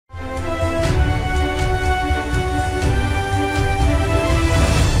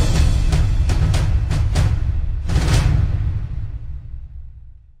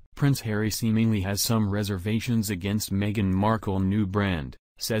Prince Harry seemingly has some reservations against Meghan Markle's new brand,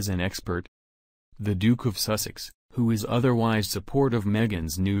 says an expert. The Duke of Sussex, who is otherwise supportive of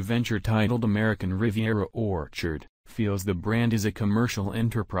Meghan's new venture titled American Riviera Orchard, feels the brand is a commercial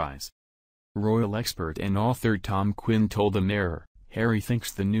enterprise. Royal expert and author Tom Quinn told the Mirror, Harry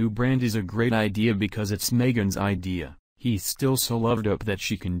thinks the new brand is a great idea because it's Meghan's idea. He's still so loved up that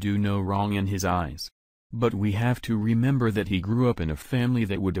she can do no wrong in his eyes. But we have to remember that he grew up in a family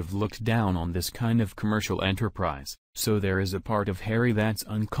that would have looked down on this kind of commercial enterprise, so there is a part of Harry that's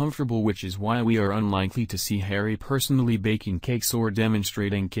uncomfortable, which is why we are unlikely to see Harry personally baking cakes or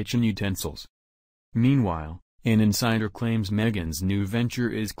demonstrating kitchen utensils. Meanwhile, an insider claims Meghan's new venture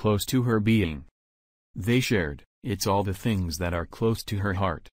is close to her being. They shared, "It's all the things that are close to her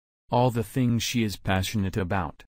heart. All the things she is passionate about.